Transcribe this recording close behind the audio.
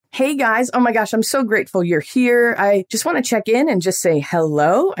Hey guys, oh my gosh, I'm so grateful you're here. I just want to check in and just say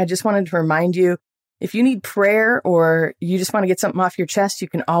hello. I just wanted to remind you, if you need prayer or you just want to get something off your chest, you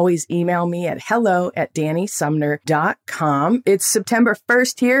can always email me at hello@dannysumner.com. It's September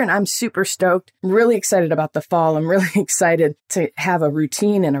 1st here and I'm super stoked. I'm really excited about the fall. I'm really excited to have a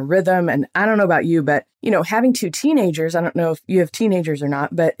routine and a rhythm. And I don't know about you, but having two teenagers, I don't know if you have teenagers or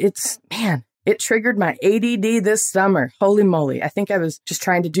not, but it triggered my ADD this summer. Holy moly. I think I was just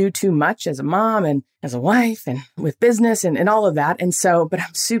trying to do too much as a mom and as a wife and with business and all of that. And so, but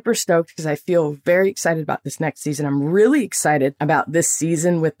I'm super stoked because I feel very excited about this next season. I'm really excited about this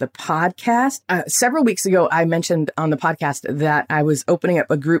season with the podcast. Several weeks ago, I mentioned on the podcast that I was opening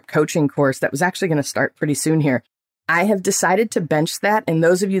up a group coaching course that was actually going to start pretty soon here. I have decided to bench that. And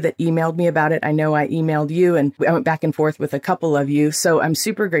those of you that emailed me about it, I know I emailed you and I went back and forth with a couple of you. So I'm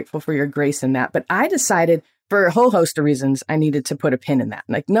super grateful for your grace in that. But I decided for a whole host of reasons, I needed to put a pin in that.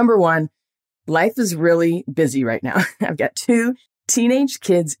 Like number one, life is really busy right now. I've got two teenage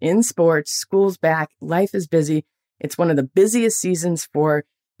kids in sports, school's back, life is busy. It's one of the busiest seasons for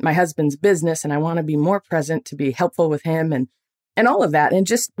my husband's business. And I want to be more present to be helpful with him and all of that. And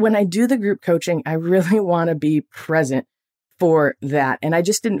just when I do the group coaching, I really want to be present for that. And I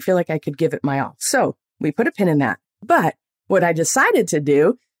just didn't feel like I could give it my all. So we put a pin in that. But what I decided to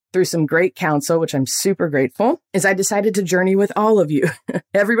do through some great counsel, which I'm super grateful, is I decided to journey with all of you,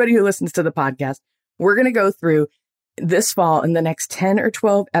 everybody who listens to the podcast. We're going to go through this fall in the next 10 or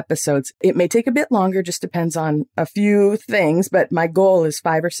 12 episodes. It may take a bit longer, just depends on a few things, but my goal is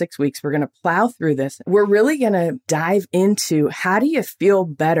 5 or 6 weeks. We're going to plow through this. We're really going to dive into how do you feel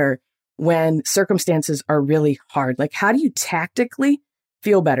better when circumstances are really hard? Like, how do you tactically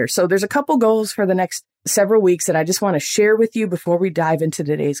feel better? So there's a couple goals for the next several weeks that I just want to share with you before we dive into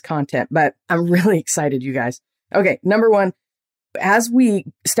today's content, but I'm really excited, you guys. Okay, number one, as we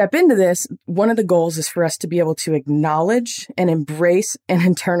step into this, one of the goals is for us to be able to acknowledge and embrace and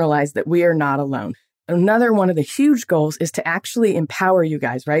internalize that we are not alone. Another one of the huge goals is to actually empower you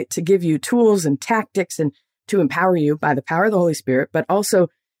guys, right? To give you tools and tactics and to empower you by the power of the Holy Spirit, but also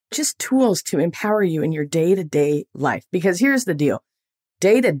just tools to empower you in your day-to-day life. Because here's the deal.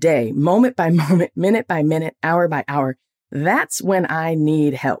 Day to day, moment by moment, minute by minute, hour by hour, that's when I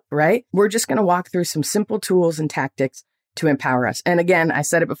need help, right? We're just going to walk through some simple tools and tactics to empower us. And again, I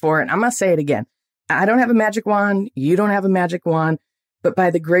said it before, and I'm going to say it again. I don't have a magic wand. You don't have a magic wand. But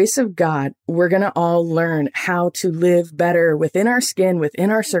by the grace of God, we're going to all learn how to live better within our skin, within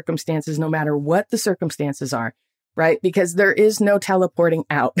our circumstances, no matter what the circumstances are, right? Because there is no teleporting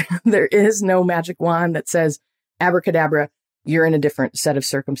out. There is no magic wand that says, abracadabra, you're in a different set of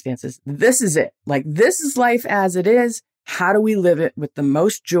circumstances. This is it. Like, this is life as it is. How do we live it with the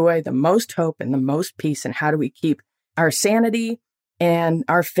most joy, the most hope, and the most peace? And how do we keep our sanity and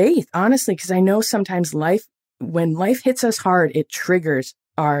our faith, honestly, because I know sometimes when life hits us hard, it triggers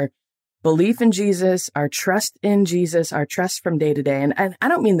our belief in Jesus, our trust in Jesus, our trust from day to day. And I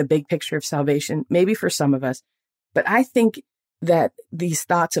don't mean the big picture of salvation, maybe for some of us, but I think that these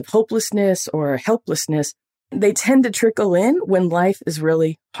thoughts of hopelessness or helplessness, they tend to trickle in when life is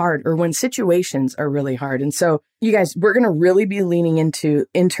really hard or when situations are really hard. And so, you guys, we're going to really be leaning into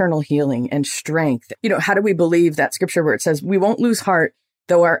internal healing and strength. How do we believe that scripture where it says we won't lose heart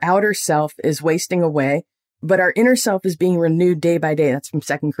though our outer self is wasting away, but our inner self is being renewed day by day? That's from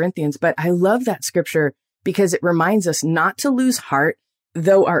 2 Corinthians. But I love that scripture because it reminds us not to lose heart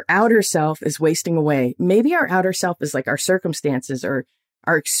though our outer self is wasting away. Maybe our outer self is like our circumstances or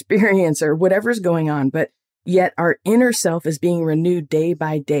our experience or whatever's going on, but yet our inner self is being renewed day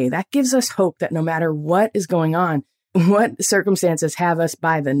by day. That gives us hope that no matter what is going on, what circumstances have us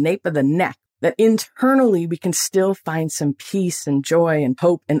by the nape of the neck, that internally we can still find some peace and joy and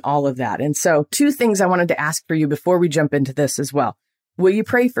hope and all of that. And so 2 things I wanted to ask for you before we jump into this as well. Will you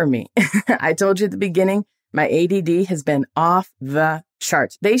pray for me? I told you at the beginning, my ADD has been off the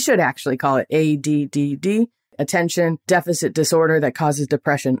charts. They should actually call it ADDD, attention deficit disorder that causes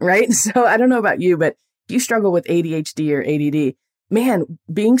depression, right? So I don't know about you, but you struggle with ADHD or ADD, man,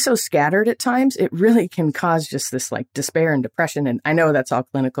 being so scattered at times, it really can cause just this like despair and depression. And I know that's all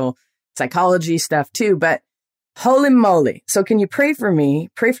clinical psychology stuff too, but holy moly. So can you pray for me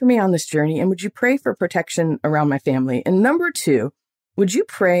on this journey? And would you pray for protection around my family? And number 2, would you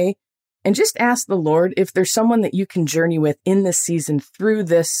pray and just ask the Lord if there's someone that you can journey with in this season through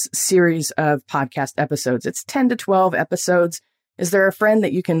this series of podcast episodes? It's 10 to 12 episodes. Is there a friend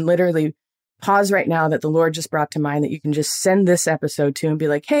that you can literally pause right now that the Lord just brought to mind that you can just send this episode to and be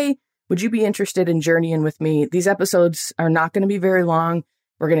like, hey, would you be interested in journeying with me? These episodes are not going to be very long.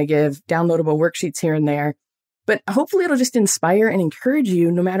 We're going to give downloadable worksheets here and there. But hopefully it'll just inspire and encourage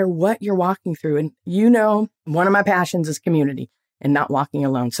you no matter what you're walking through. And one of my passions is community and not walking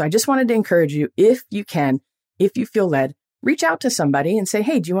alone. So I just wanted to encourage you, if you can, if you feel led, reach out to somebody and say,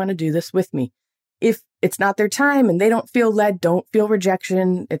 hey, do you want to do this with me? If it's not their time and they don't feel led, don't feel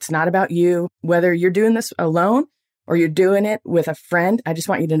rejection. It's not about you. Whether you're doing this alone or you're doing it with a friend, I just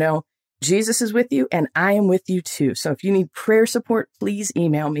want you to know Jesus is with you and I am with you too. So if you need prayer support, please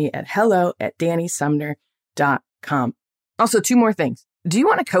email me at hello@dannysumner.com. Also, 2 more things. Do you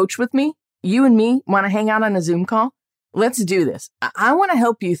want to coach with me? You and me want to hang out on a Zoom call? Let's do this. I want to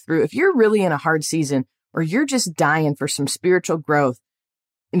help you through, if you're really in a hard season or you're just dying for some spiritual growth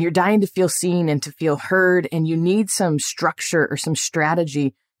and you're dying to feel seen and to feel heard and you need some structure or some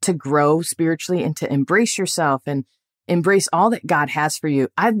strategy to grow spiritually and to embrace yourself and embrace all that God has for you,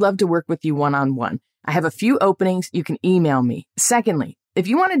 I'd love to work with you one-on-one. I have a few openings. You can email me. Secondly, if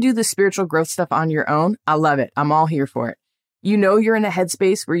you want to do the spiritual growth stuff on your own, I love it. I'm all here for it. You know you're in a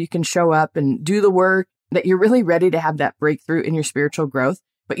headspace where you can show up and do the work, that you're really ready to have that breakthrough in your spiritual growth,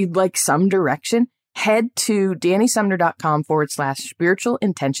 but you'd like some direction. Head to dannysumner.com/spiritual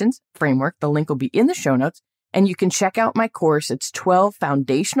intentions framework. The link will be in the show notes, and you can check out my course. It's 12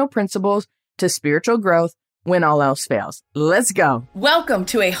 foundational principles to spiritual growth when all else fails. Let's go. Welcome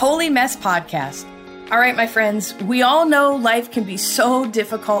to a Holy Mess podcast. All right, my friends, we all know life can be so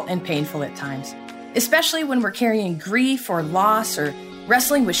difficult and painful at times, especially when we're carrying grief or loss or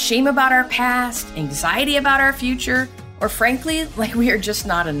wrestling with shame about our past, anxiety about our future, or frankly, like we are just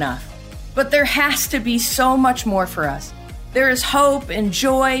not enough. But there has to be so much more for us. There is hope and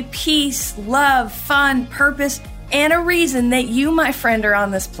joy, peace, love, fun, purpose, and a reason that you, my friend, are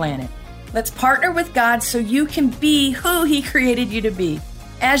on this planet. Let's partner with God so you can be who He created you to be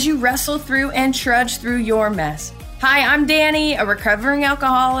as you wrestle through and trudge through your mess. Hi, I'm Danny, a recovering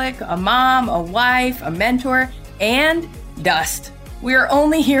alcoholic, a mom, a wife, a mentor, and dust. We are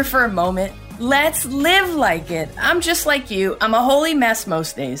only here for a moment. Let's live like it. I'm just like you. I'm a holy mess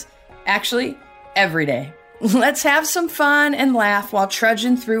most days. Actually, every day. Let's have some fun and laugh while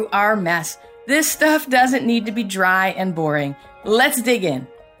trudging through our mess. This stuff doesn't need to be dry and boring. Let's dig in.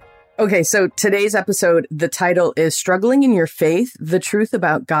 Okay, so today's episode, the title is Struggling in Your Faith, the Truth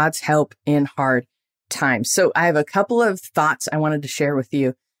About God's Help in Hard Times. So I have a couple of thoughts I wanted to share with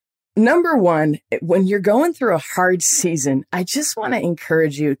you. Number one, when you're going through a hard season, I just want to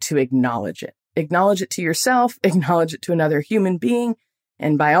encourage you to acknowledge it. Acknowledge it to yourself, acknowledge it to another human being,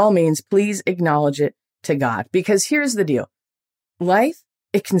 and by all means, please acknowledge it to God. Because here's the deal. Life,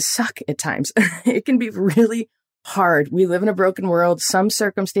 it can suck at times. It can be really hard. We live in a broken world. Some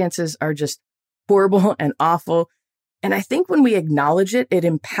circumstances are just horrible and awful. And I think when we acknowledge it, it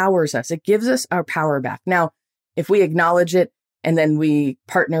empowers us. It gives us our power back. Now, if we acknowledge it and then we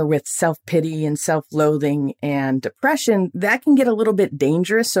partner with self-pity and self-loathing and depression, that can get a little bit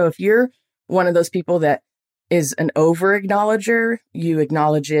dangerous. So if you're one of those people that is an over-acknowledger, you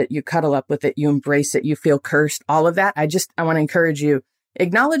acknowledge it, you cuddle up with it, you embrace it, you feel cursed, all of that. I want to encourage you,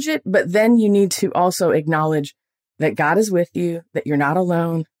 acknowledge it, but then you need to also acknowledge that God is with you, that you're not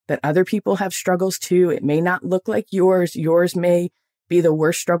alone, that other people have struggles too. It may not look like yours. Yours may be the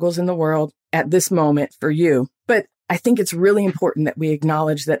worst struggles in the world at this moment for you. But I think it's really important that we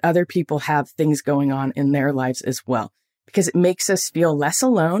acknowledge that other people have things going on in their lives as well, because it makes us feel less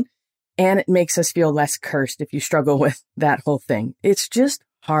alone and it makes us feel less cursed if you struggle with that whole thing. It's just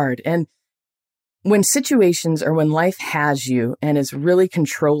hard. And when situations or when life has you and is really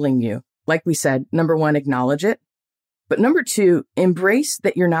controlling you, like we said, number one, acknowledge it. But number two, embrace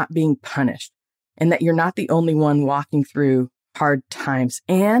that you're not being punished and that you're not the only one walking through hard times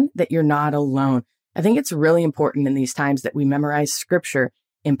and that you're not alone. I think it's really important in these times that we memorize scripture,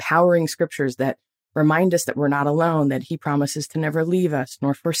 empowering scriptures that remind us that we're not alone, that He promises to never leave us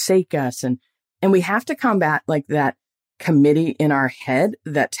nor forsake us. And we have to combat like that committee in our head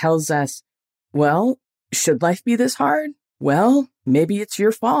that tells us, well, should life be this hard? Well, maybe it's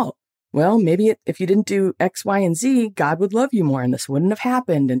your fault. Well, maybe if you didn't do X, Y, and Z, God would love you more and this wouldn't have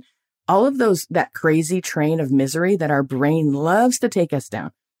happened. And all of that crazy train of misery that our brain loves to take us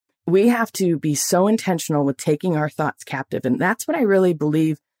down. We have to be so intentional with taking our thoughts captive. And that's what I really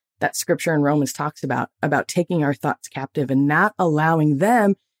believe that scripture in Romans talks about taking our thoughts captive and not allowing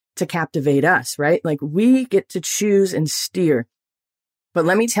them to captivate us, right? Like we get to choose and steer. But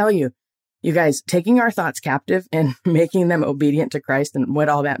let me tell you, you guys, taking our thoughts captive and making them obedient to Christ and what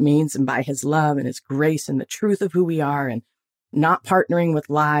all that means and by His love and His grace and the truth of who we are and not partnering with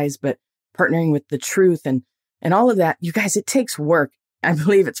lies, but partnering with the truth and all of that. You guys, it takes work. I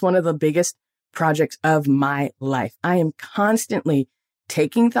believe it's one of the biggest projects of my life. I am constantly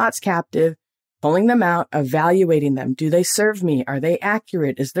taking thoughts captive pulling them out, evaluating them. Do they serve me? Are they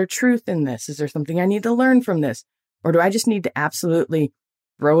accurate? Is there truth in this? Is there something I need to learn from this? Or do I just need to absolutely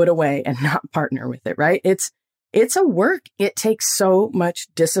throw it away and not partner with it, right? It's a work. It takes so much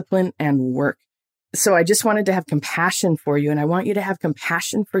discipline and work. So I just wanted to have compassion for you. And I want you to have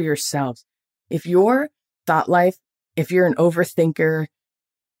compassion for yourselves. If your thought life, if you're an overthinker,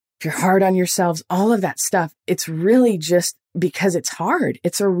 if you're hard on yourselves, all of that stuff, it's really just because it's hard.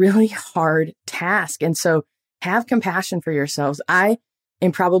 It's a really hard task. And so have compassion for yourselves. I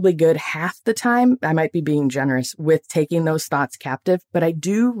am probably good half the time. I might be being generous with taking those thoughts captive, but I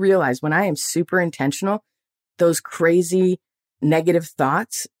do realize when I am super intentional, those crazy negative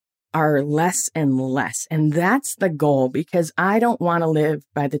thoughts are less and less. And that's the goal, because I don't want to live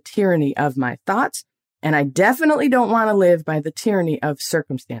by the tyranny of my thoughts. And I definitely don't want to live by the tyranny of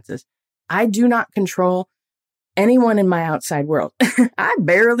circumstances. I do not control anyone in my outside world. I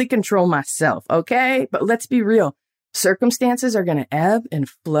barely control myself. Okay. But let's be real. Circumstances are going to ebb and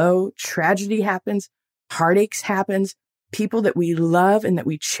flow. Tragedy happens. Heartaches happens. People that we love and that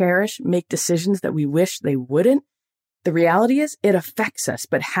we cherish make decisions that we wish they wouldn't. The reality is it affects us,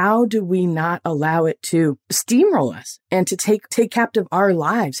 but how do we not allow it to steamroll us and to take captive our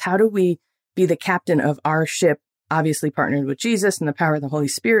lives? How do we be the captain of our ship, obviously partnered with Jesus and the power of the Holy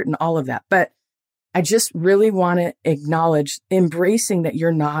Spirit and all of that? But I just really want to acknowledge embracing that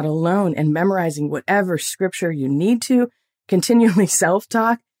you're not alone and memorizing whatever scripture you need to, continually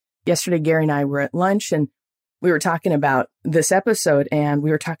self-talk. Yesterday, Gary and I were at lunch and we were talking about this episode, and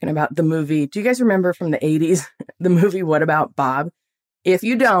we were talking about the movie. Do you guys remember from the 80s, the movie What About Bob? If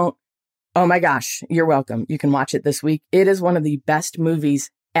you don't, oh my gosh, you're welcome. You can watch it this week. It is one of the best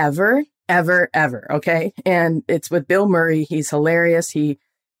movies ever, ever, ever. Okay. And it's with Bill Murray. He's hilarious. He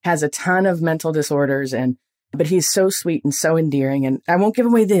has a ton of mental disorders, but he's so sweet and so endearing. And I won't give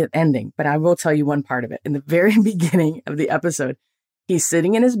away the ending, but I will tell you one part of it. In the very beginning of the episode, he's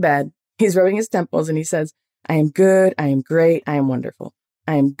sitting in his bed, he's rubbing his temples, and he says, I am good, I am great, I am wonderful.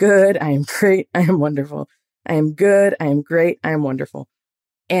 I am good, I am great, I am wonderful. I am good, I am great, I am wonderful.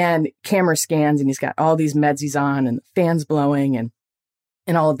 And camera scans, and he's got all these meds he's on, and the fans blowing, and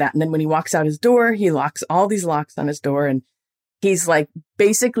all of that. And then when he walks out his door, he locks all these locks on his door, and he's like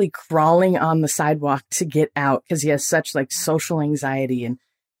basically crawling on the sidewalk to get out because he has such like social anxiety. And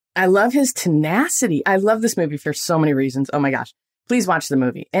I love his tenacity. I love this movie for so many reasons. Oh my gosh, please watch the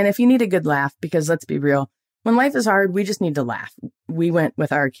movie. And if you need a good laugh, because let's be real, when life is hard, we just need to laugh. We went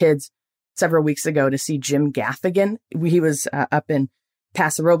with our kids several weeks ago to see Jim Gaffigan. He was up in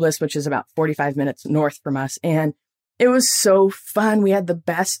Paso Robles, which is about 45 minutes north from us. And it was so fun. We had the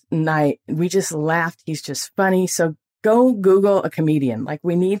best night. We just laughed. He's just funny. So go Google a comedian. Like,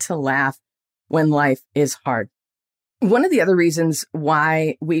 we need to laugh when life is hard. One of the other reasons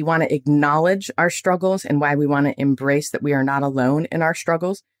why we want to acknowledge our struggles and why we want to embrace that we are not alone in our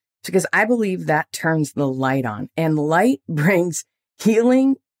struggles, because I believe that turns the light on, and light brings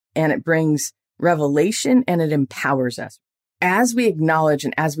healing, and it brings revelation, and it empowers us. As we acknowledge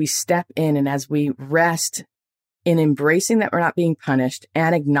and as we step in and as we rest in embracing that we're not being punished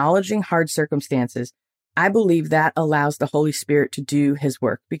and acknowledging hard circumstances, I believe that allows the Holy Spirit to do his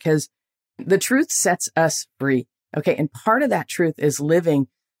work, because the truth sets us free. Okay. And part of that truth is living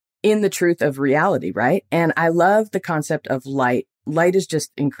in the truth of reality, right? And I love the concept of light. Light is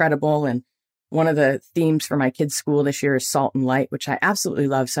just incredible. And one of the themes for my kids' school this year is salt and light, which I absolutely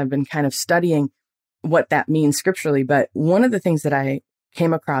love. So I've been kind of studying what that means scripturally. But one of the things that I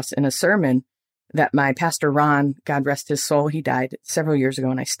came across in a sermon that my pastor, Ron, God rest his soul, he died several years ago,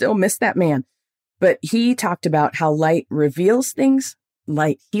 and I still miss that man. But he talked about how light reveals things,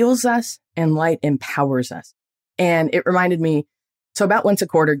 light heals us, and light empowers us. And it reminded me, so about once a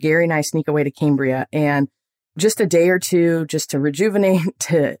quarter, Gary and I sneak away to Cambria, and just a day or two just to rejuvenate,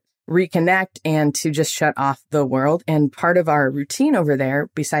 to reconnect, and to just shut off the world. And part of our routine over there,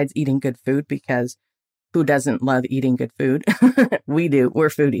 besides eating good food, because who doesn't love eating good food? We do. We're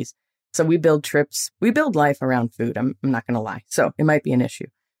foodies. So we build trips. We build life around food. I'm not going to lie. So it might be an issue.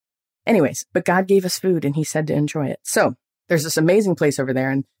 Anyways, but God gave us food and he said to enjoy it. So there's this amazing place over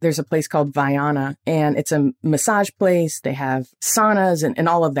there, and there's a place called Viana, and it's a massage place. They have saunas and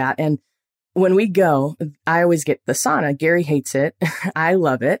all of that. And when we go, I always get the sauna. Gary hates it. I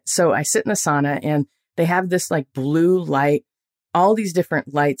love it. So I sit in the sauna, and they have this like blue light, all these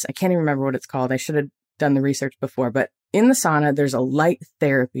different lights. I can't even remember what it's called. I should have done the research before, but in the sauna, there's a light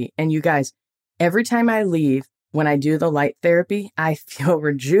therapy. And you guys, every time I leave, when I do the light therapy, I feel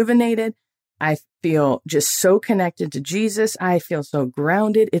rejuvenated. I feel just so connected to Jesus. I feel so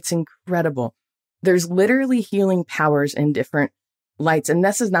grounded. It's incredible. There's literally healing powers in different lights. And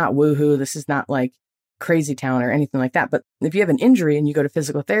this is not woohoo. This is not like crazy town or anything like that. But if you have an injury and you go to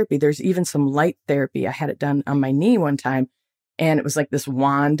physical therapy, there's even some light therapy. I had it done on my knee one time, and it was like this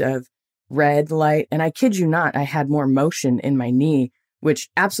wand of red light. And I kid you not, I had more motion in my knee, which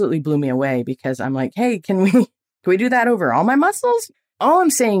absolutely blew me away because I'm like, hey, can we do that over all my muscles? All I'm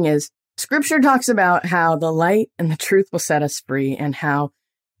saying is scripture talks about how the light and the truth will set us free and how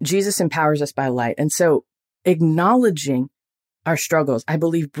Jesus empowers us by light. And so acknowledging our struggles, I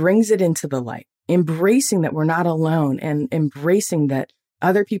believe, brings it into the light, embracing that we're not alone and embracing that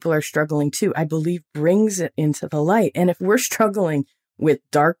other people are struggling too, I believe brings it into the light. And if we're struggling with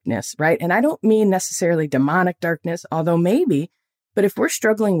darkness, right? And I don't mean necessarily demonic darkness, although maybe, but if we're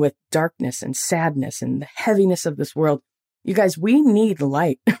struggling with darkness and sadness and the heaviness of this world, you guys, we need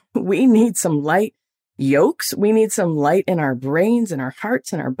light. We need some light yokes. We need some light in our brains and our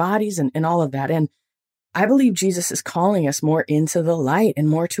hearts and our bodies and all of that. And I believe Jesus is calling us more into the light and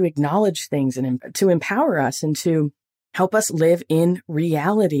more to acknowledge things and to empower us and to help us live in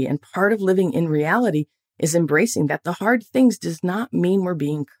reality. And part of living in reality is embracing that the hard things does not mean we're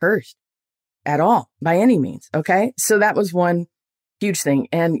being cursed at all by any means. Okay. So that was one huge thing.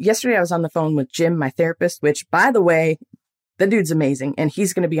 And yesterday I was on the phone with Jim, my therapist, which, by the way, the dude's amazing. And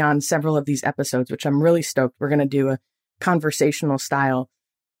he's going to be on several of these episodes, which I'm really stoked. We're going to do a conversational style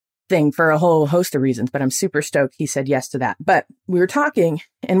thing for a whole host of reasons, but I'm super stoked he said yes to that. But we were talking,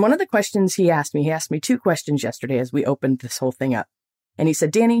 and one of the questions he asked me two questions yesterday as we opened this whole thing up. And he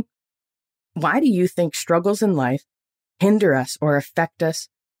said, Danny, why do you think struggles in life hinder us or affect us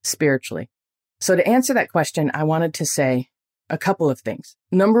spiritually? So to answer that question, I wanted to say a couple of things.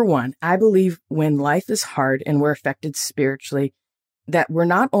 Number one, I believe when life is hard and we're affected spiritually, that we're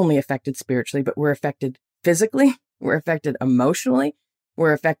not only affected spiritually, but we're affected physically, we're affected emotionally,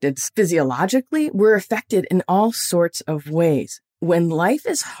 we're affected physiologically, we're affected in all sorts of ways. When life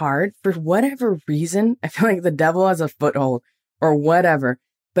is hard, for whatever reason, I feel like the devil has a foothold or whatever,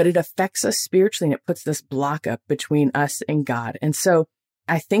 but it affects us spiritually and it puts this block up between us and God. And so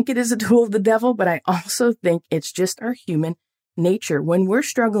I think it is a tool of the devil, but I also think it's just our human nature. When we're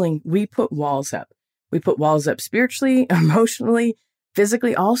struggling, we put walls up. We put walls up spiritually, emotionally,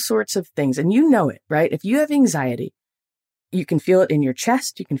 physically, all sorts of things. And you know it, right? If you have anxiety, you can feel it in your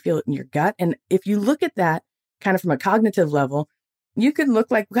chest, you can feel it in your gut. And if you look at that kind of from a cognitive level, you could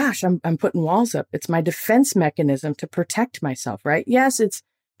look like, gosh, I'm putting walls up. It's my defense mechanism to protect myself, right? Yes, it's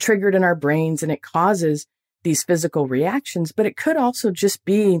triggered in our brains and it causes these physical reactions, but it could also just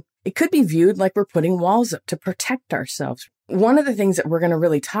be, it could be viewed like we're putting walls up to protect ourselves. One of the things that we're going to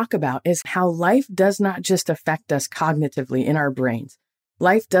really talk about is how life does not just affect us cognitively in our brains.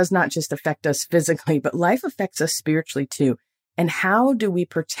 Life does not just affect us physically, but life affects us spiritually too. And how do we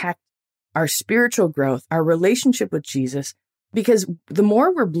protect our spiritual growth, our relationship with Jesus? Because the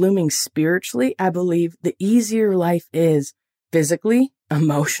more we're blooming spiritually, I believe the easier life is physically,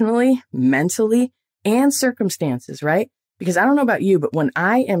 emotionally, mentally, and circumstances, right? Because I don't know about you, but when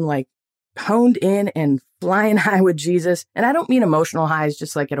I am like honed in and flying high with Jesus, and I don't mean emotional highs,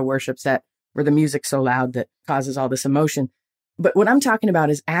 just like at a worship set where the music's so loud that causes all this emotion. But what I'm talking about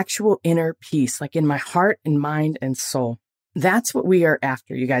is actual inner peace, like in my heart and mind and soul. That's what we are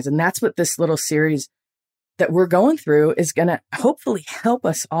after, you guys. And that's what this little series that we're going through is going to hopefully help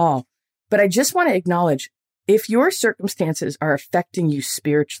us all. But I just want to acknowledge, if your circumstances are affecting you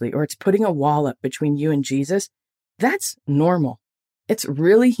spiritually, or it's putting a wall up between you and Jesus, that's normal. It's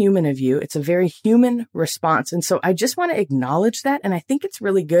really human of you. It's a very human response. And so I just want to acknowledge that. And I think it's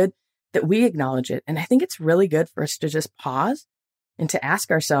really good that we acknowledge it. And I think it's really good for us to just pause and to ask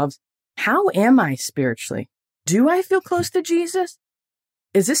ourselves, how am I spiritually? Do I feel close to Jesus?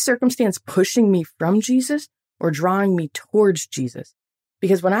 Is this circumstance pushing me from Jesus or drawing me towards Jesus?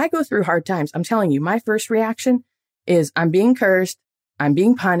 Because when I go through hard times, I'm telling you, my first reaction is I'm being cursed. I'm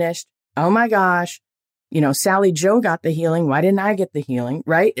being punished. Oh my gosh. Sally Joe got the healing. Why didn't I get the healing?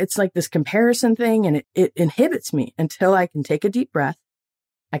 Right? It's like this comparison thing, and it inhibits me until I can take a deep breath.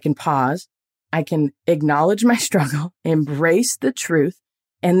 I can pause. I can acknowledge my struggle, embrace the truth,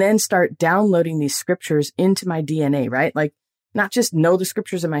 and then start downloading these scriptures into my DNA, right? Like not just know the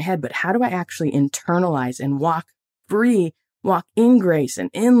scriptures in my head, but how do I actually internalize and walk free, walk in grace and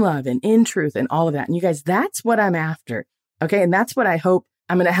in love and in truth and all of that. And you guys, that's what I'm after. Okay. And that's what I hope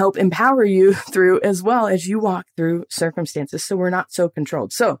I'm going to help empower you through as well as you walk through circumstances, so we're not so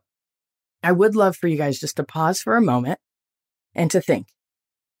controlled. So I would love for you guys just to pause for a moment and to think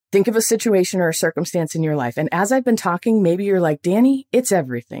of a situation or a circumstance in your life. And as I've been talking, maybe you're like, Danny, it's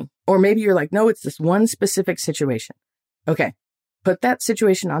everything. Or maybe you're like, no, it's this one specific situation. Okay. Put that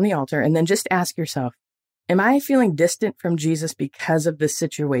situation on the altar and then just ask yourself, Am I feeling distant from Jesus because of this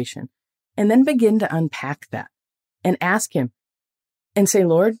situation? And then begin to unpack that and ask him and say,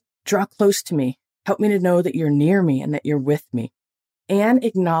 Lord, draw close to me. Help me to know that you're near me and that you're with me. And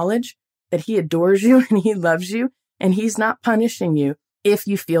acknowledge that he adores you and he loves you and he's not punishing you if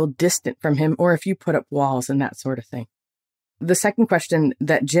you feel distant from him or if you put up walls and that sort of thing. The second question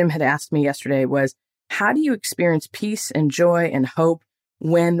that Jim had asked me yesterday was, how do you experience peace and joy and hope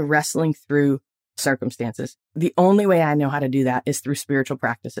when wrestling through circumstances? The only way I know how to do that is through spiritual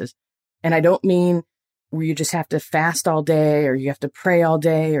practices. And I don't mean where you just have to fast all day or you have to pray all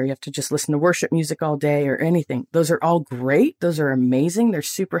day or you have to just listen to worship music all day or anything. Those are all great. Those are amazing. They're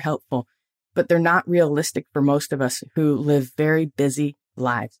super helpful, but they're not realistic for most of us who live very busy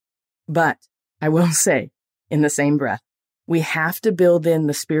lives. But I will say in the same breath, we have to build in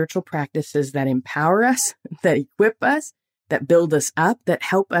the spiritual practices that empower us, that equip us, that build us up, that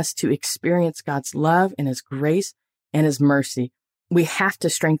help us to experience God's love and his grace and his mercy. We have to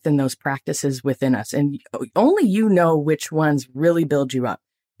strengthen those practices within us. And only you know which ones really build you up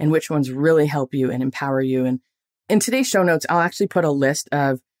and which ones really help you and empower you. And in today's show notes, I'll actually put a list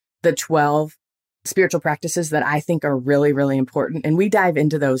of the 12 spiritual practices that I think are really, really important. And we dive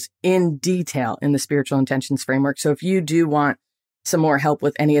into those in detail in the Spiritual Intentions Framework. So if you do want some more help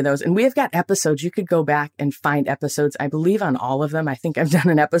with any of those, and we have got episodes, you could go back and find episodes, I believe, on all of them. I think I've done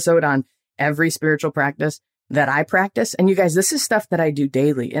an episode on every spiritual practice that I practice. And you guys, this is stuff that I do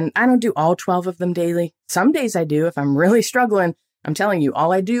daily. And I don't do all 12 of them daily. Some days I do. If I'm really struggling, I'm telling you,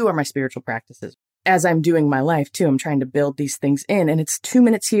 all I do are my spiritual practices. As I'm doing my life too, I'm trying to build these things in. And it's 2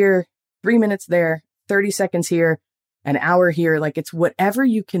 minutes here, 3 minutes there, 30 seconds here, an hour here. Like, it's whatever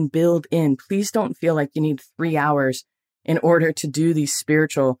you can build in. Please don't feel like you need 3 hours in order to do these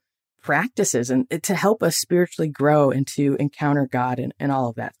spiritual practices and to help us spiritually grow and to encounter God and all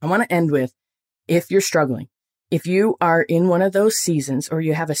of that. I want to end with, if you're struggling, if you are in one of those seasons or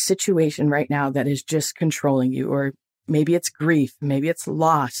you have a situation right now that is just controlling you, or maybe it's grief, maybe it's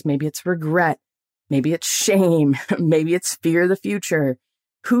loss, maybe it's regret, maybe it's shame, maybe it's fear of the future.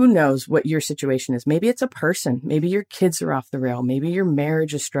 Who knows what your situation is? Maybe it's a person. Maybe your kids are off the rail. Maybe your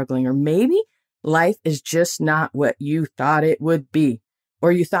marriage is struggling, or maybe life is just not what you thought it would be,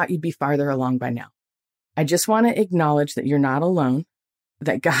 or you thought you'd be farther along by now. I just want to acknowledge that you're not alone,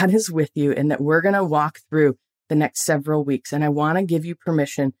 that God is with you, and that we're going to walk through the next several weeks. And I want to give you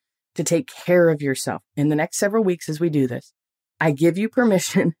permission to take care of yourself in the next several weeks as we do this. I give you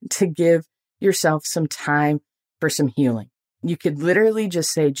permission to give yourself some time for some healing. You could literally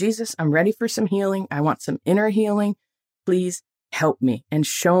just say, Jesus, I'm ready for some healing. I want some inner healing. Please help me and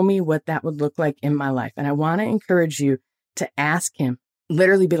show me what that would look like in my life. And I want to encourage you to ask him,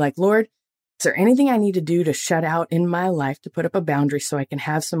 literally be like, Lord, is there anything I need to do to shut out in my life to put up a boundary so I can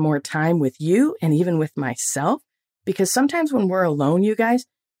have some more time with you and even with myself? Because sometimes when we're alone, you guys,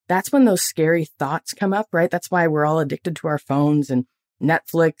 that's when those scary thoughts come up, right? That's why we're all addicted to our phones and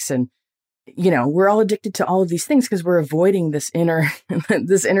Netflix and, we're all addicted to all of these things because we're avoiding this inner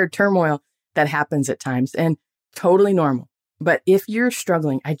turmoil that happens at times, and totally normal. But if you're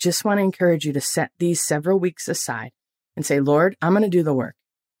struggling, I just want to encourage you to set these several weeks aside and say, Lord, I'm going to do the work.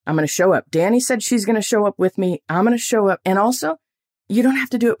 I'm going to show up. Danny said she's going to show up with me. I'm going to show up. And also, you don't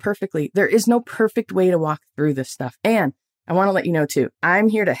have to do it perfectly. There is no perfect way to walk through this stuff. And I want to let you know too, I'm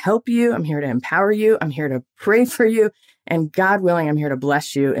here to help you. I'm here to empower you. I'm here to pray for you. And God willing, I'm here to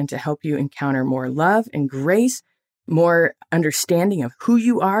bless you and to help you encounter more love and grace, more understanding of who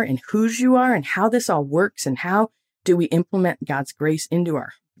you are and whose you are and how this all works and how do we implement God's grace into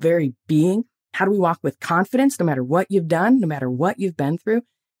our very being? How do we walk with confidence no matter what you've done, no matter what you've been through?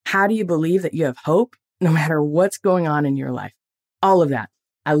 How do you believe that you have hope no matter what's going on in your life? All of that.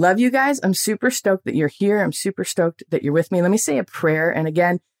 I love you guys. I'm super stoked that you're here. I'm super stoked that you're with me. Let me say a prayer. And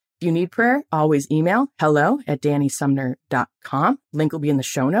again, if you need prayer, always email hello@dannysumner.com. Link will be in the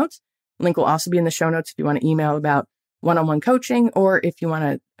show notes. Link will also be in the show notes if you want to email about one-on-one coaching, or if you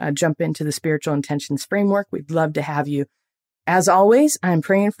want to jump into the Spiritual Intentions Framework. We'd love to have you. As always, I'm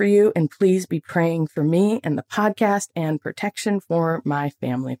praying for you, and please be praying for me and the podcast and protection for my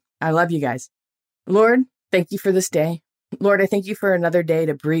family. I love you guys. Lord, thank you for this day. Lord, I thank you for another day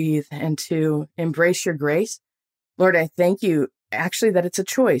to breathe and to embrace your grace. Lord, I thank you actually that it's a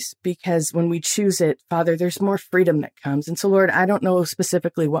choice, because when we choose it, Father, there's more freedom that comes. And so, Lord, I don't know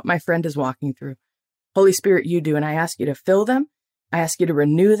specifically what my friend is walking through. Holy Spirit, you do. And I ask you to fill them. I ask you to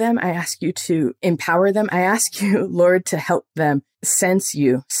renew them. I ask you to empower them. I ask you, Lord, to help them sense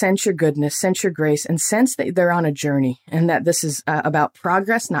you, sense your goodness, sense your grace, and sense that they're on a journey and that this is about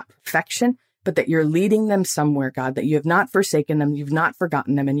progress, not perfection, but that you're leading them somewhere, God, that you have not forsaken them, you've not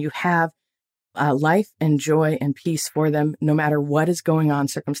forgotten them, and you have life and joy and peace for them, no matter what is going on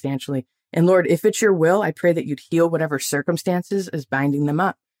circumstantially. And Lord, if it's your will, I pray that you'd heal whatever circumstances is binding them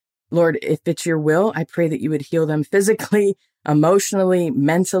up. Lord, if it's your will, I pray that you would heal them physically, emotionally,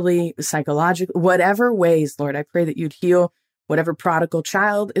 mentally, psychologically, whatever ways, Lord. I pray that you'd heal whatever prodigal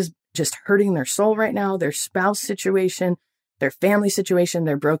child is just hurting their soul right now, their spouse situation, their family situation,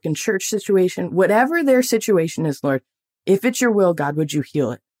 their broken church situation, whatever their situation is, Lord. If it's your will, God, would you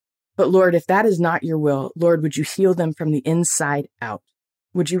heal it? But Lord, if that is not your will, Lord, would you heal them from the inside out?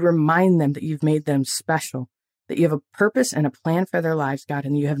 Would you remind them that you've made them special, that you have a purpose and a plan for their lives, God,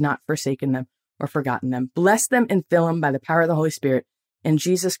 and you have not forsaken them or forgotten them. Bless them and fill them by the power of the Holy Spirit. In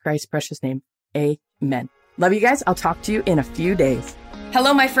Jesus Christ's precious name, amen. Love you guys. I'll talk to you in a few days.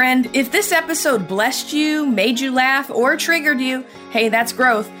 Hello, my friend. If this episode blessed you, made you laugh, or triggered you, hey, that's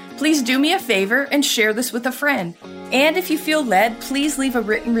growth. Please do me a favor and share this with a friend. And if you feel led, please leave a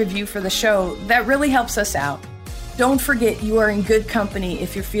written review for the show. That really helps us out. Don't forget you are in good company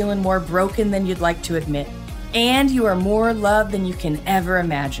if you're feeling more broken than you'd like to admit. And you are more loved than you can ever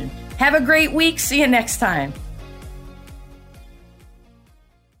imagine. Have a great week. See you next time.